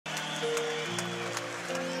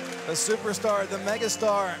The superstar, the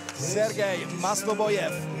megastar, Sergej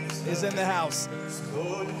Maslobojev is in the house.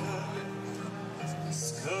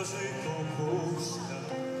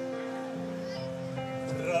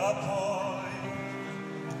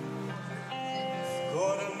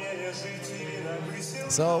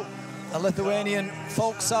 So, a Lithuanian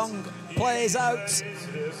folk song plays out.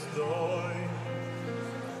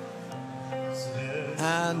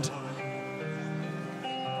 And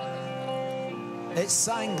it's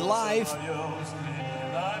sang live.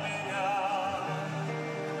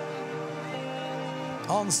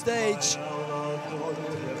 On stage.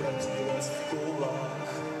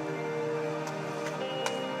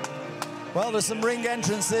 Well, there's some ring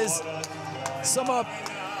entrances. Some are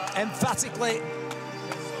emphatically,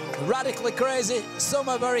 radically crazy. Some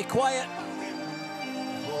are very quiet.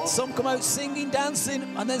 Some come out singing, dancing,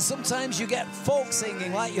 and then sometimes you get folk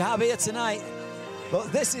singing like you have here tonight.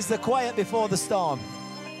 But this is the quiet before the storm.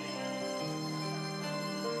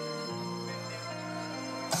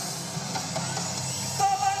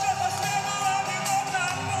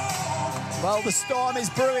 Well, the storm is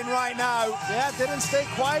brewing right now. Yeah, it didn't stay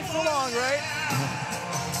quiet for long, right?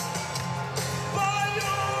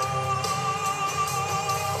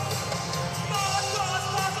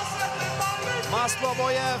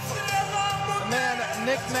 Maslobojev, a man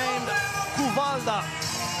nicknamed Kuvalda.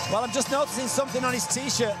 Well, I'm just noticing something on his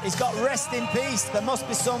T-shirt. He's got "Rest in Peace." There must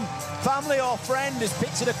be some family or friend who's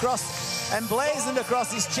pictured across, emblazoned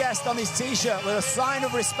across his chest on his T-shirt with a sign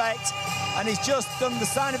of respect. And he's just done the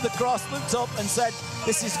sign of the cross, looked up and said,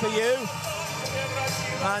 "This is for you."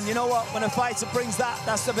 And you know what? When a fighter brings that,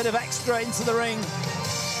 that's a bit of extra into the ring.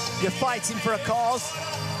 You're fighting for a cause.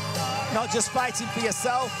 Not just fighting for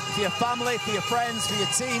yourself, for your family, for your friends, for your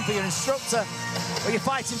team, for your instructor, but you're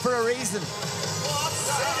fighting for a reason.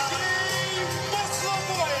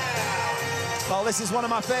 Well, this is one of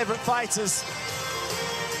my favorite fighters.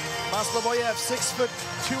 Maslobojev,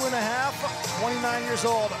 6'2½", 29 years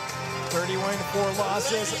old, 30 wins, 4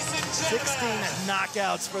 losses, 16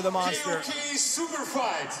 knockouts for the monster. KOK super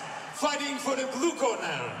fight, fighting for the blue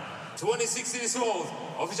corner. 26 years old,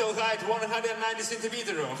 official height 190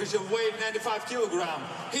 centimeters, official weight 95 kilograms.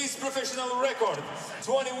 His professional record,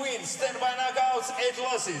 20 wins, 10 by knockouts, 8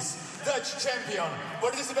 losses. Dutch champion,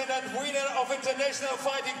 participant and winner of international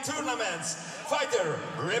fighting tournaments. Fighter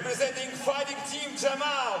representing fighting team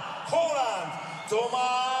Jamal, Holland, Thomas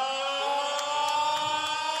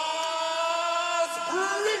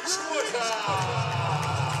Bridgewater.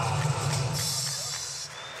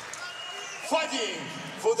 Fighting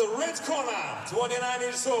for the red corner, 29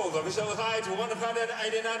 years old, official height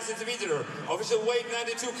 189 centimeters, official weight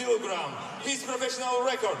 92 kilograms. His professional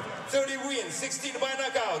record, 30 wins, 16 by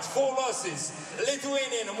knockouts, 4 losses.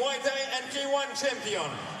 Lithuanian Muay Thai and K1 champion,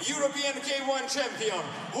 European K1 champion,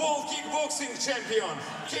 World Kickboxing champion,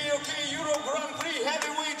 KOK Euro Grand Prix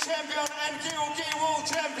heavyweight champion and KOK World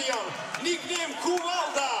champion. Nickname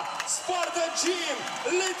Kuvalda, Sparta Gym,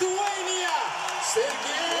 Lithuania,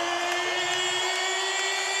 Sergej.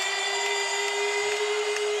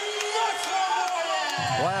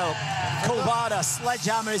 Well, Kuvalda,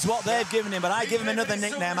 Sledgehammer is what they've given him, but I give him another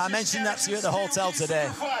nickname. I mentioned that to you at the hotel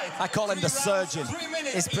today. I call him the Surgeon.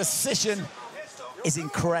 His precision is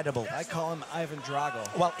incredible. I call him Ivan Drago.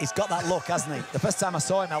 Well, he's got that look, hasn't he? The first time I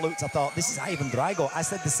saw him, I thought, this is Ivan Drago. I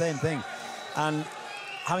said the same thing. And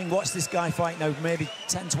having watched this guy fight now maybe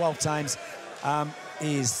 10, 12 times,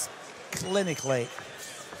 he's clinically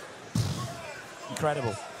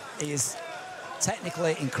incredible. He is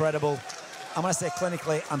technically incredible. And when I say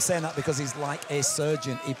clinically, I'm saying that because he's like a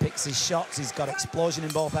surgeon. He picks his shots, he's got explosion in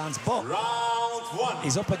both hands, but round 1.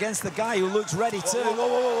 He's up against the guy who looks ready too. Whoa, whoa,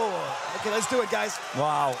 whoa, whoa. Okay, let's do it, guys.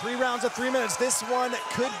 Wow. 3 rounds of 3 minutes. This one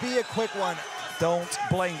could be a quick one. Don't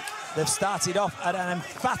blink. They've started off at an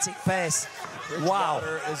emphatic pace.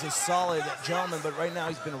 Bridgewater is a solid gentleman, but right now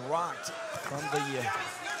he's been rocked from the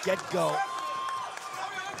get-go.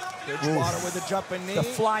 Bridgewater with a jumping knee. The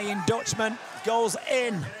Flying Dutchman goes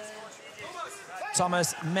in.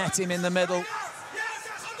 Thomas met him in the middle.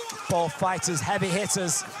 Both fighters, heavy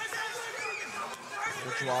hitters.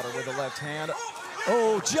 Bridgewater with the left hand.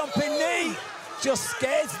 Oh, jumping knee! Just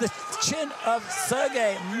scares the chin of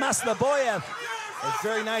Sergej Maslobojev. A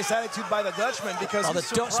very nice attitude by the Dutchman because he's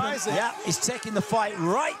surprising. Yeah, he's taking the fight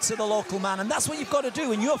right to the local man, and that's what you've got to do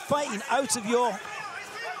when you're fighting out of your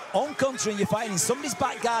own country and you're fighting in somebody's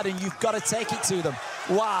back garden. You've got to take it to them.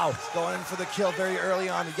 Wow. Going in for the kill very early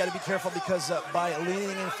on. You got to be careful because by leaning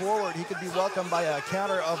in forward, he could be welcomed by a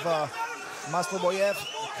counter of Maslobojev.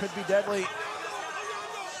 It could be deadly.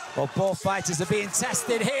 Well, both fighters are being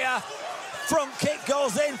tested here. front kick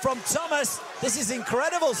goes in from Thomas. This is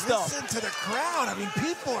incredible stuff. Listen to the crowd. I mean,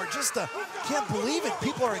 people are just, can't believe it.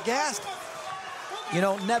 People are aghast. You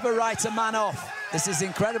know, never write a man off. This is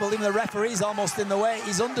incredible. Even the referee's almost in the way.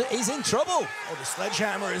 He's in trouble. Oh, the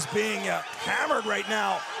sledgehammer is being hammered right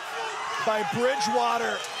now by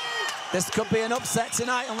Bridgewater. This could be an upset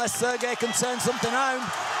tonight unless Sergej can turn something around.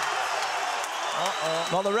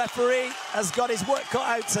 Well, the referee has got his work cut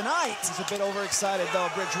out tonight. He's a bit overexcited, though,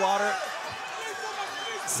 Bridgewater.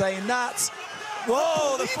 Saying that.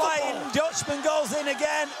 Whoa, the Flying Dutchman goes in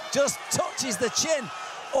again. Just touches the chin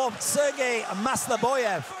of Sergej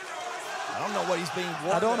Maslobojev. I don't know what he's being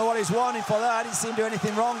warned. I don't know what he's warning for there. I didn't see him do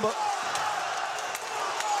anything wrong, but...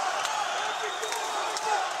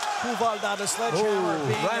 Kuvalda, the sledgehammer.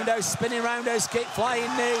 Roundhouse, spinning roundhouse kick, flying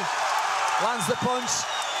knee. Lands the punch.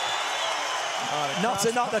 Not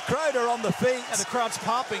to knock the crowd are on the feet. Yeah, the crowd's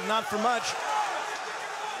popping, not for much.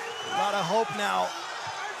 A lot of hope now.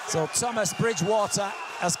 So Thomas Bridgewater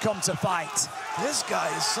has come to fight. This guy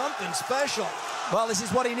is something special. Well, this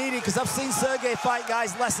is what he needed, because I've seen Sergej fight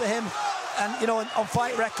guys less than him, and, you know, on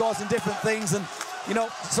fight records and different things, and, you know,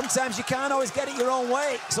 sometimes you can't always get it your own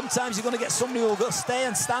way. Sometimes you're going to get somebody who will stay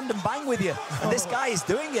and stand and bang with you, and this guy is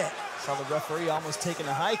doing it. Saw the referee almost taking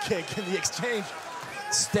a high kick in the exchange.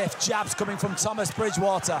 Stiff jabs coming from Thomas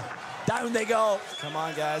Bridgewater. Down they go. Come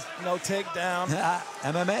on, guys. No takedown.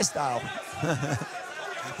 MMA style.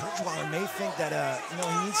 Bridgewater may think that, you know,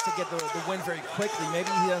 he needs to get the win very quickly. Maybe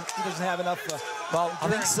he doesn't have enough. Well, I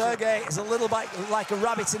think Sergej is a little bit like a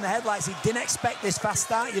rabbit in the headlights. He didn't expect this fast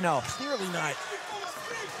start, you know. Clearly not.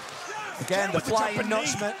 Again, the Flying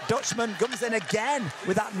Dutchman comes in again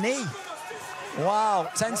with that knee. Wow,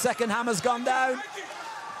 10-second hammer's gone down.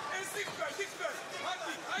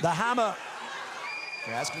 The hammer.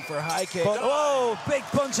 They're asking for a high kick. But, whoa, big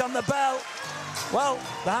punch on the bell. Well,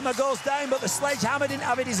 the hammer goes down, but the sledgehammer didn't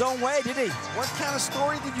have it his own way, did he? What kind of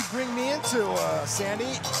story did you bring me into,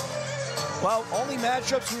 Sandy? Well, only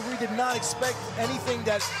matchups where we did not expect anything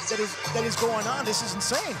that is going on. This is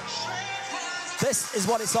insane. This is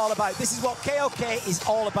what it's all about. This is what KOK is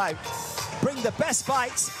all about. Bring the best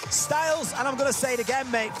fights, styles, and I'm going to say it again,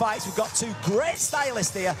 mate, fights. We've got two great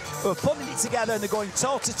stylists here who are putting it together, and they're going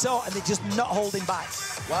toe-to-toe, and they're just not holding back.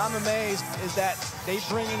 What I'm amazed is that they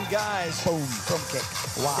bring in guys, boom, front kick,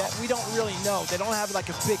 wow, that we don't really know. They don't have like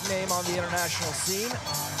a big name on the international scene,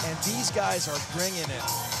 and these guys are bringing it.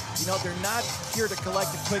 You know, they're not here to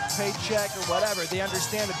collect a quick paycheck or whatever. They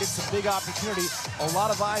understand that this is a big opportunity. A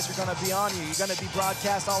lot of eyes are going to be on you. You're going to be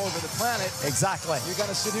broadcast all over the planet. Exactly. You're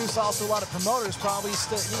going to seduce also a lot of promoters, probably,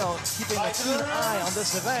 you know, keeping a keen eye on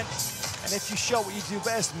this event. And if you show what you do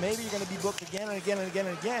best, maybe you're going to be booked again and again and again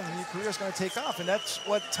and again, and your career is going to take off. And that's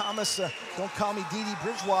what Thomas, don't call me DD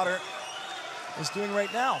Bridgewater, is doing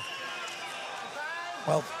right now.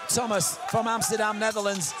 Well, Thomas from Amsterdam,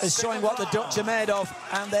 Netherlands, is showing what the Dutch are made of,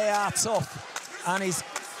 and they are tough. And he's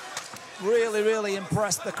really, really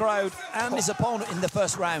impressed the crowd and his opponent in the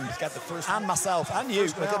first round. He's got the first and myself and you,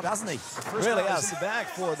 hasn't he? Really has. The bag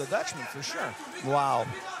for the Dutchman, for sure. Wow,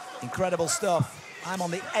 incredible stuff. I'm on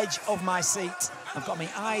the edge of my seat. I've got my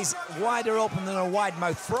eyes wider open than a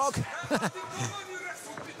wide-mouthed frog.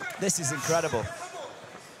 This is incredible.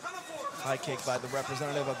 High kick by the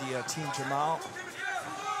representative of the Team Jamal.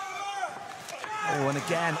 Oh, and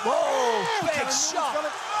again, whoa, big shot.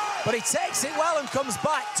 But he takes it well and comes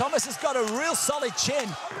back. Thomas has got a real solid chin.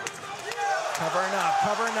 Covering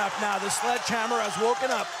up now. The sledgehammer has woken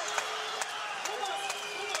up.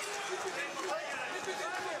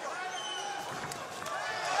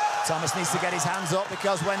 Thomas needs to get his hands up,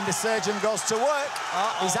 because when the surgeon goes to work,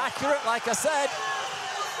 he's accurate, like I said.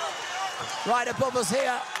 Right above us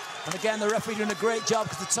here. And again, the referee doing a great job,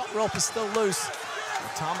 because the top rope is still loose.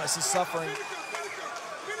 Thomas is suffering.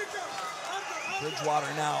 Bridgewater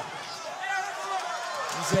now.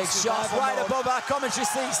 Big shot right above our commentary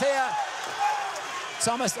seats here.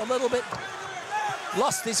 Thomas a little bit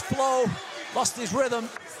lost his flow, lost his rhythm.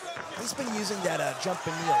 He's been using that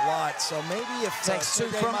jumping knee a lot, so maybe if Sergej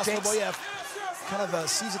Maslobojev kind of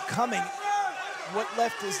sees it coming, what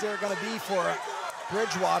left is there going to be for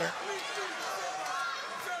Bridgewater?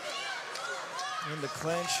 In the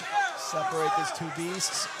clinch, separate these two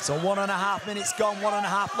beasts. So 1.5 minutes gone,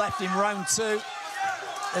 1.5 left in round 2.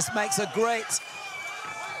 This makes a great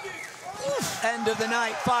end of the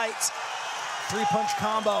night fight. 3-punch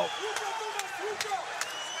combo.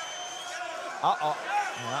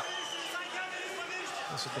 Yeah.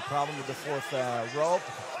 This is the problem with the fourth rope.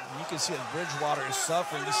 You can see that Bridgewater is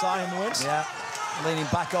suffering. You saw him wince? Yeah, leaning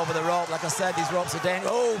back over the rope. Like I said, these ropes are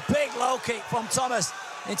dangerous. Oh, big low kick from Thomas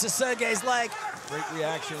into Sergej's leg. Great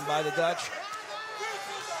reaction by the Dutch.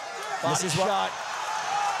 Body this is shot.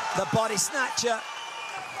 The body snatcher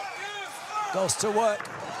goes to work,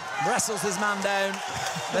 wrestles his man down.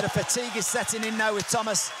 Bit of fatigue is setting in now with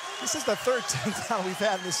Thomas. This is the third takedown we've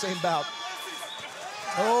had in the same bout.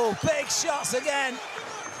 Oh, big shots again.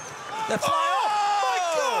 The fly. Oh my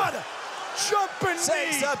God! Jumping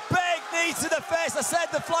Takes knee. a big knee to the face. I said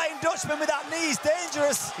the Flying Dutchman with that knee is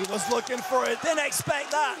dangerous. He was looking for it. Didn't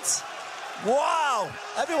expect that. Wow.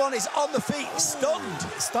 Everyone is on the feet, stunned.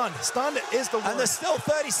 Stunned. Stunned is the word. And there's still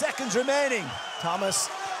 30 seconds remaining. Thomas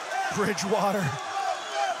Bridgewater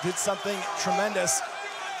did something tremendous.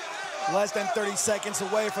 Less than 30 seconds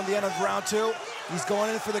away from the end of round 2. He's going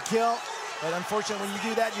in for the kill. But unfortunately, when you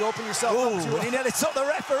do that, you open yourself up to it. He nearly took the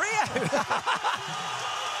referee out.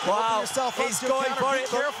 Wow, he's going for it.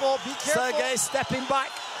 Be careful, be careful. Sergej stepping back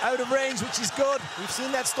out of range, which is good. We've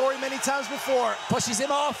seen that story many times before. Pushes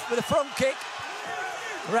him off with a front kick.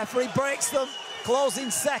 The referee breaks them. Closing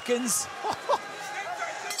seconds.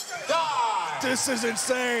 This is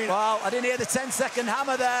insane. Wow, I didn't hear the 10-second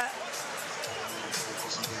hammer there.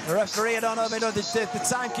 The referee, I don't know, the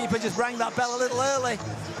timekeeper just rang that bell a little early.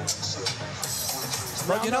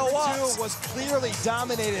 But you know what? Round 2 was clearly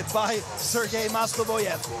dominated by Sergej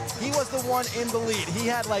Maslobojev. He was the one in the lead. He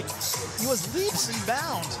was leaps and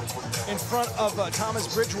bounds in front of Thomas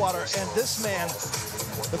Bridgewater. And this man,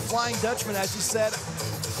 the Flying Dutchman, as you said,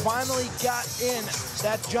 finally got in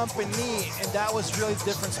that jumping knee. And that was really the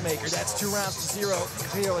difference maker. That's 2 rounds to 0,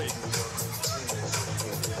 clearly.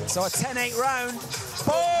 So a 10-8 round.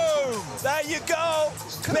 Boom! There you go.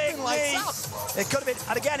 Big knee. It could have been,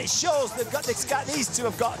 and again, it shows these two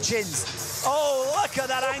have got chins. Oh, look at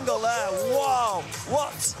that angle there. Wow.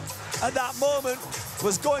 What at that moment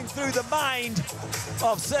was going through the mind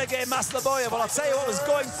of Sergej Maslobojev? Well, I'll tell you what was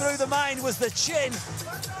going through the mind was the chin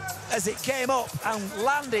as it came up and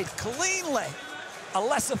landed cleanly. A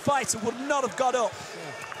lesser fighter would not have got up.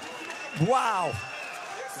 Wow.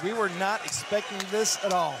 We were not expecting this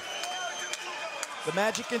at all. The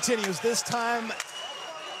magic continues. This time,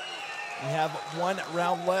 we have 1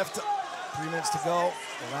 round left. 3 minutes to go.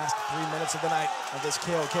 The last 3 minutes of the night of this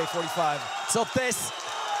KOK 45. So this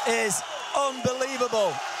is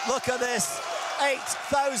unbelievable. Look at this.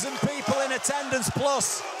 8,000 people in attendance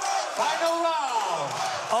plus. Final round.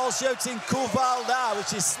 All shouting Kuvalda,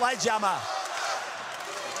 which is sledgehammer.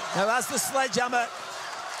 Now, as the sledgehammer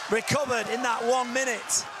recovered in that 1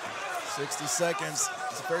 minute. 60 seconds.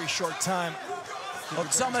 It's a very short time. Well,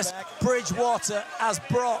 Thomas Bridgewater has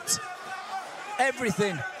brought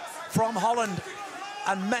everything from Holland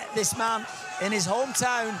and met this man in his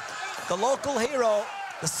hometown, the local hero,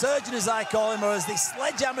 the surgeon as I call him, or as the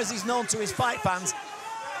sledgehammer as he's known to his fight fans.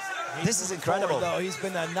 This is incredible. Though he's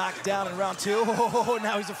been knocked down in round 2. Oh,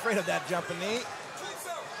 now he's afraid of that jumping knee.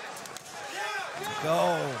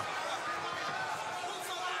 Go.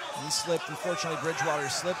 He slipped. Unfortunately, Bridgewater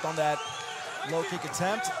slipped on that low kick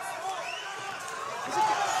attempt.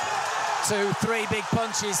 2, 3 big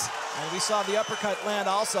punches. And we saw the uppercut land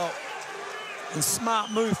also. And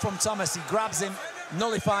smart move from Thomas. He grabs him,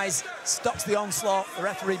 nullifies, stops the onslaught. The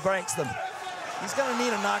referee breaks them. He's going to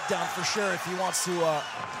need a knockdown for sure if he wants to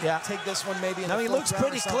take this one maybe in the he looks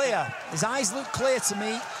pretty clear. His eyes look clear to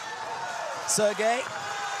me, Sergej.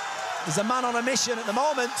 He's a man on a mission at the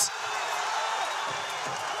moment.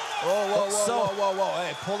 Whoa.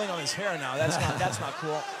 Hey, pulling on his hair now. That's not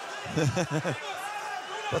cool.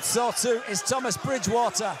 But so too is Thomas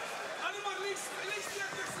Bridgewater.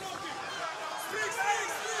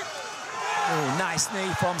 Oh, nice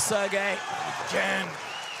knee from Sergej. Again.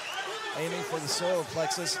 Aiming for the solar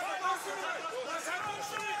plexus.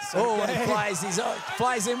 Oh, and he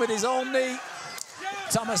flies in with his own knee.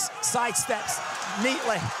 Thomas sidesteps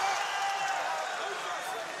neatly.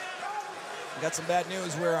 We got some bad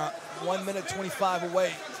news. We're 1 minute 25 away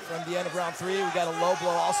from the end of round 3. We got a low blow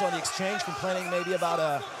also on the exchange, complaining maybe about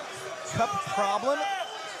a cup problem.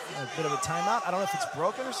 A bit of a timeout. I don't know if it's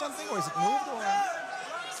broken or something, or is it moved? Or...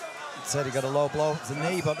 It said he got a low blow to the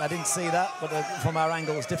knee, but I didn't see that. But from our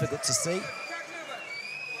angle, it's difficult to see.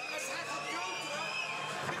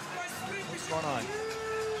 What's going on?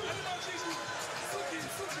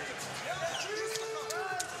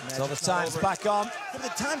 So the time's back on. But the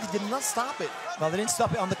time, they did not stop it. Well, they didn't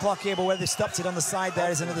stop it on the clock here, but where they stopped it on the side there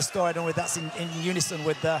is another story. I don't know if that's in unison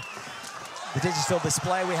with the digital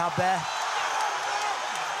display we have there.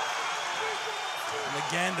 And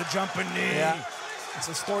again, the jumping knee. Yeah. It's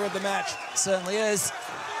the story of the match. It certainly is.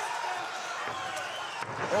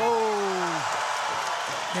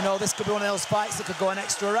 Oh. You know, this could be one of those fights that could go an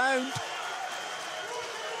extra round.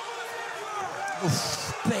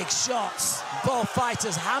 Oof, big shots. Both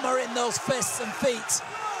fighters hammering those fists and feet.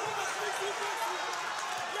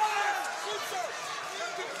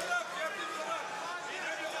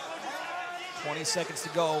 20 seconds to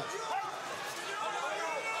go.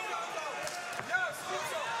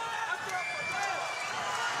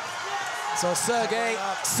 So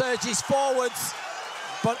Sergej surges forwards,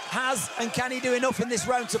 but has and can he do enough in this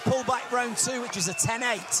round to pull back round 2, which is a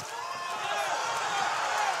 10-8?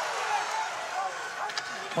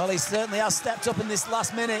 Well, he certainly has stepped up in this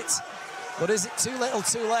last minute, but is it too little,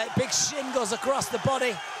 too late? Big shin goes across the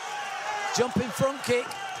body, jumping front kick.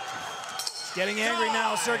 Getting angry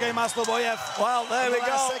now, Sergej Maslobojev. Well, there we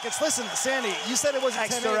go. Seconds. Listen, Sandy, you said it was a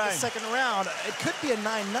 10-8 in the second round. It could be a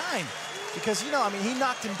 9-9 because, you know, I mean, he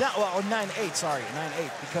knocked him down. Well, or 9-8, sorry,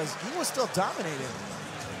 9-8, because he was still dominating.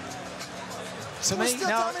 He was still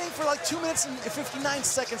dominating for like 2 minutes and 59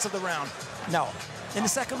 seconds of the round. No. In the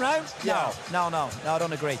second round? Yeah. No, I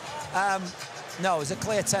don't agree. No, it was a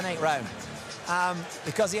clear 10-8 round.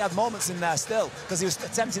 Because he had moments in there still, because he was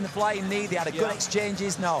attempting the flying knee, they had a good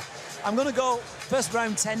exchanges. No. I'm going to go first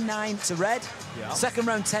round 10-9 to red, second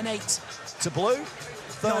round 10-8 to blue.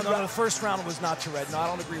 No, the first round was not to red. No, I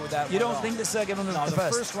don't agree with that. You don't think that Sergej won the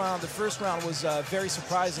first? The first round was very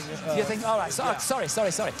surprising. You think, all right, so, sorry. A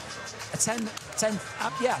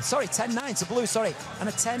 10-9 to blue, sorry, and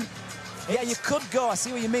a 10. Yeah, you could go. I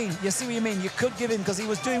see what you mean. You could give him, because he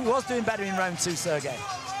was doing better in round 2, Sergej.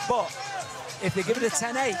 But if they give it a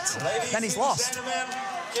 10-8, then he's lost.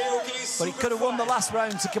 But he could have won the last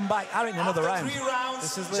round to come back in another round.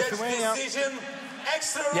 This is Lithuania.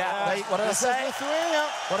 Yeah, what did I say? Lithuania.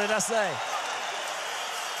 What did I say?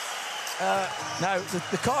 Now,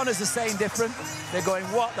 the corners are saying different. They're going,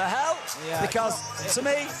 what the hell? Yeah, because to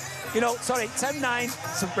me, 10-9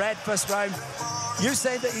 to red first round. You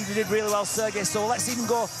say that he did really well, Sergej, so let's even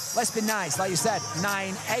go, let's be nice, like you said,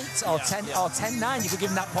 9-8 or 10-9. You could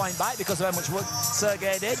give him that point back because of how much work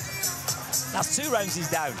Sergej did. That's 2 rounds he's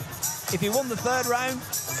down. If he won the third round,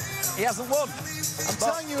 he hasn't won. I'm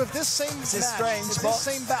telling you, if this same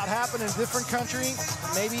bout happened in a different country,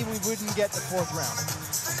 maybe we wouldn't get the 4th round.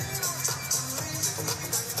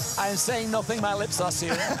 I am saying nothing, my lips are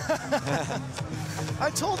sealed.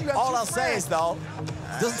 I told you. All I'll say is, though,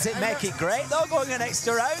 doesn't it make it great, though, going an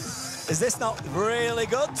extra round? Is this not really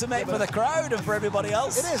good to make for the crowd and for everybody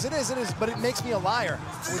else? It is, but it makes me a liar,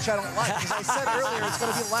 which I don't like, because I said earlier it's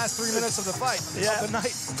going to be the last 3 minutes of the fight, of the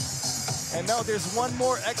night. And no, there's one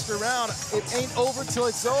more extra round. It ain't over till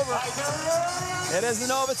it's over. It isn't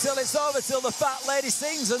over till it's over, till the fat lady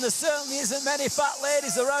sings, and there certainly isn't many fat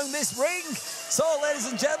ladies around this ring. So, ladies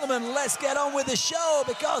and gentlemen, let's get on with the show,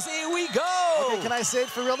 because here we go. Okay, can I say it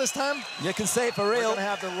for real this time? You can say it for real. We're going to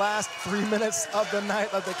have the last 3 minutes of the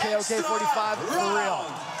night of the KOK 45 for real.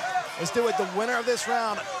 Let's do it. The winner of this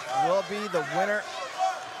round will be the winner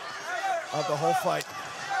of the whole fight.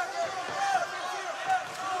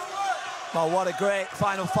 Well, what a great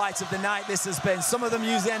final fight of the night this has been. Some of them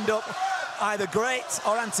usually end up either great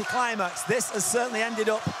or anticlimax. This has certainly ended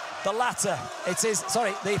up the latter.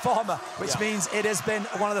 The former, which means it has been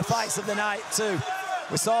one of the fights of the night too.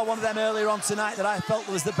 We saw one of them earlier on tonight that I felt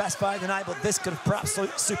was the best fight of the night, but this could have perhaps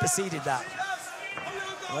superseded that.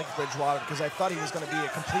 I like Bridgewater because I thought he was going to be a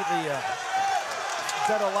completely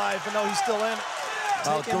dead alive, but no, he's still in.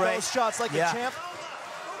 Taking those shots like a champ.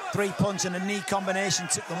 3-punch and a knee combination,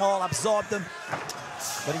 took them all, absorbed them.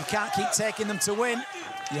 But you can't keep taking them to win.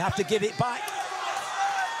 You have to give it back.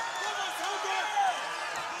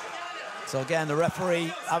 So again, the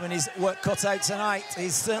referee having his work cut out tonight.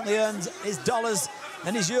 He's certainly earned his dollars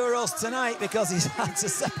and his euros tonight because he's had to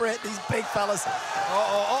separate these big fellas.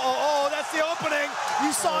 Oh, that's the opening.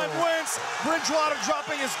 You saw him wince. Bridgewater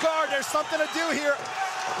dropping his guard. There's something to do here.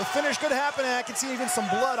 The finish could happen, and I can see even some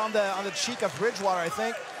blood on the cheek of Bridgewater, I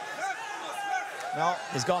think. No,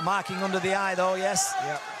 he's got marking under the eye, though, yes.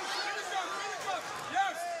 Yeah.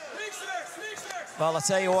 Well, I'll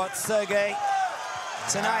tell you what, Sergej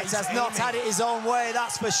tonight has not had it his own way,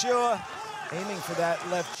 that's for sure. Aiming for that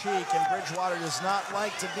left cheek, and Bridgewater does not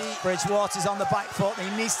like to be. Bridgewater's on the back foot. He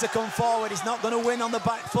needs to come forward. He's not going to win on the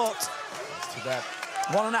back foot. That's too bad.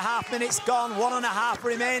 1.5 minutes gone, 1.5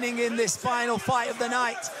 remaining in this final fight of the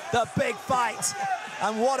night. The big fight.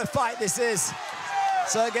 And what a fight this is.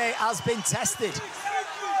 Sergej has been tested.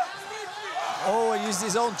 Oh, he used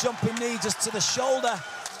his own jumping knee just to the shoulder.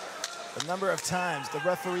 The number of times the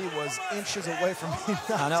referee was inches away from me.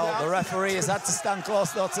 I know, the referee has had to stand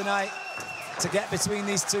close though tonight to get between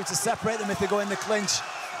these two, to separate them if they go in the clinch.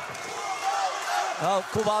 Well,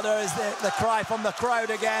 Kubada is the cry from the crowd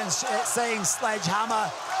again, saying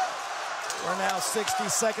sledgehammer. We're now 60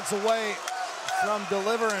 seconds away from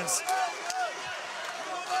deliverance.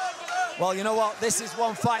 Well, you know what? This is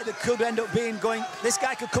one fight that could end up being going. This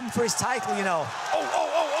guy could come for his title, you know.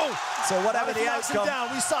 Oh! So whatever the outcome.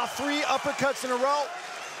 Down. We saw 3 uppercuts in a row.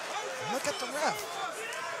 Look at the ref.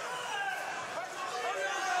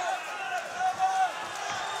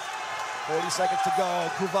 40 seconds to go.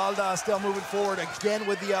 Kuvalda still moving forward again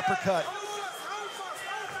with the uppercut.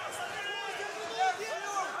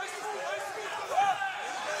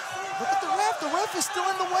 Look at the ref. The ref is still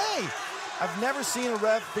in the way. I've never seen a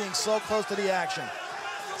ref being so close to the action.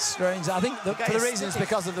 Strange. I think for the reason is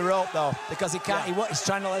because of the rope, though, because he can't. He's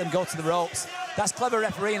trying to let them go to the ropes. That's clever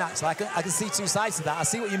refereeing, actually. I can see 2 sides to that. I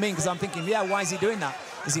see what you mean, because I'm thinking, yeah, why is he doing that?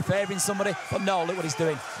 Is he favouring somebody? But no, look what he's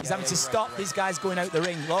doing. He's having to stop these guys going out the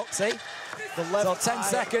ring. Look, see? The left so 10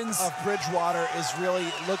 seconds of Bridgewater is really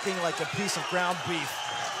looking like a piece of ground beef.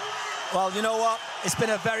 Well, you know what? It's been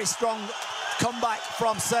a very strong comeback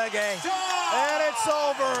from Sergej. And it's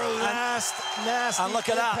over. Nasty. And look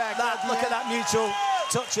at that. Look at that mutual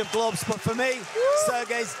touch of gloves. But for me,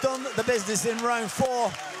 Sergej's done the business in round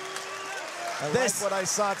 4. This, like what I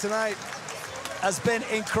saw tonight, has been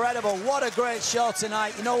incredible. What a great show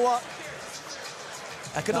tonight. You know what?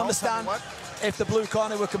 I can understand if the blue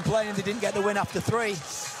corner were complaining they didn't get the win after 3.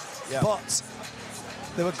 Yeah. But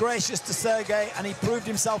they were gracious to Sergej, and he proved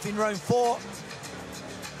himself in round 4.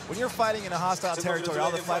 When you're fighting in a hostile territory,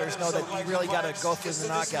 all the fighters know that you really got to go through the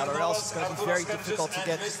knockout, or else it's going to be very difficult to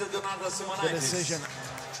get the decision.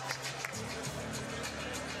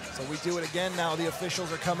 So we do it again now. The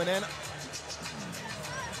officials are coming in.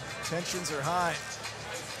 Tensions are high.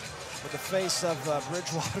 But the face of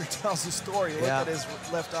Bridgewater tells the story. Look at his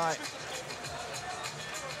left eye.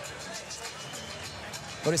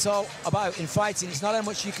 But it's all about, in fighting, it's not how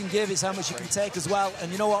much you can give, it's how much you can take as well.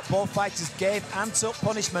 And you know what? Both fighters gave and took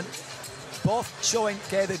punishment. Both showing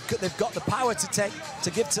they've got the power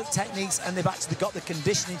to give techniques, and they've actually got the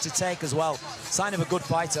conditioning to take as well. Sign of a good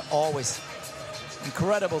fighter, always.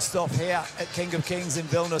 Incredible stuff here at King of Kings in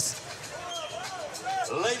Vilnius.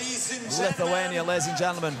 Ladies and gentlemen, Lithuania, ladies and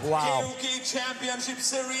gentlemen, wow. KOK Championship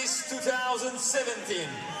Series 2017.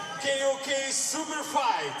 KOK Super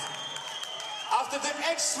Fight. After the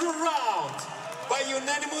extra round, by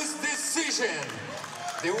unanimous decision,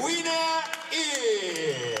 the winner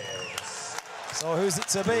is... So who's it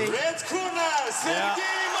to be? Red corner, Sergej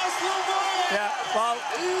Maslobojev. Yeah, well,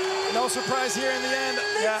 no surprise here in the end.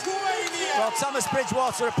 Yeah. Well, Thomas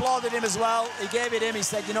Bridgewater applauded him as well. He gave it him. He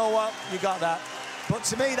said, you know what, you got that. But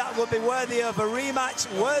to me, that would be worthy of a rematch,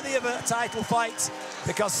 worthy of a title fight,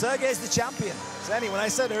 because Sergej's the champion. Sandy, when I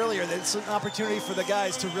said earlier that it's an opportunity for the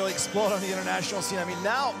guys to really explode on the international scene, I mean,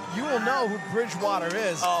 now you will know who Bridgewater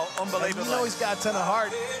is. Oh, unbelievable. You know he's got a ton of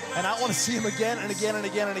heart, and I want to see him again and again and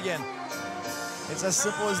again and again. It's as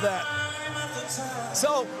simple as that.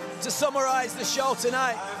 So, to summarize the show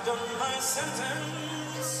tonight,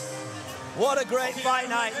 what a great fight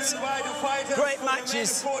night. Great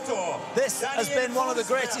matches. This has been one of the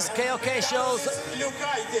greatest KOK shows.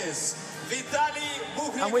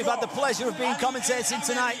 And we've had the pleasure of being commentating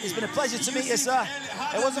tonight. It's been a pleasure to meet you, sir.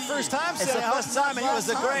 It was the first time, It's the first time, and it was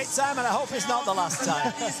a great time, and I hope it's not the last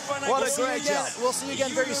time. What a great job. We'll see you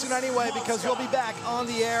again very soon anyway, because we'll be back on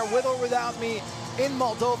the air, with or without me, in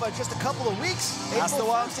Moldova just a couple of weeks. That's the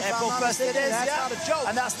one. April 1st it is, That's not a joke.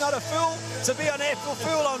 And that's not a fool to be on April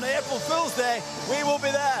Fool on the April Fool's Day. We will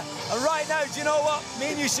be there. And right now, do you know what?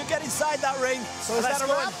 Me and you should get inside that ring. So is that a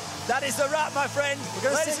wrap? That is a wrap, my friend.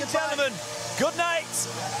 Ladies and gentlemen, good night,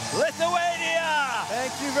 Lithuania.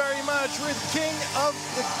 Thank you very much. We're the King of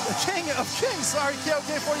Kings. Sorry,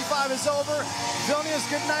 KOK 45 is over. Vilnius,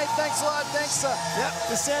 good night. Thanks a lot. Thanks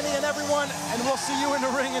to Sandy and everyone. And we'll see you in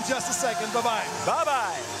the ring in just a second. Bye-bye.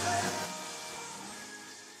 Bye-bye.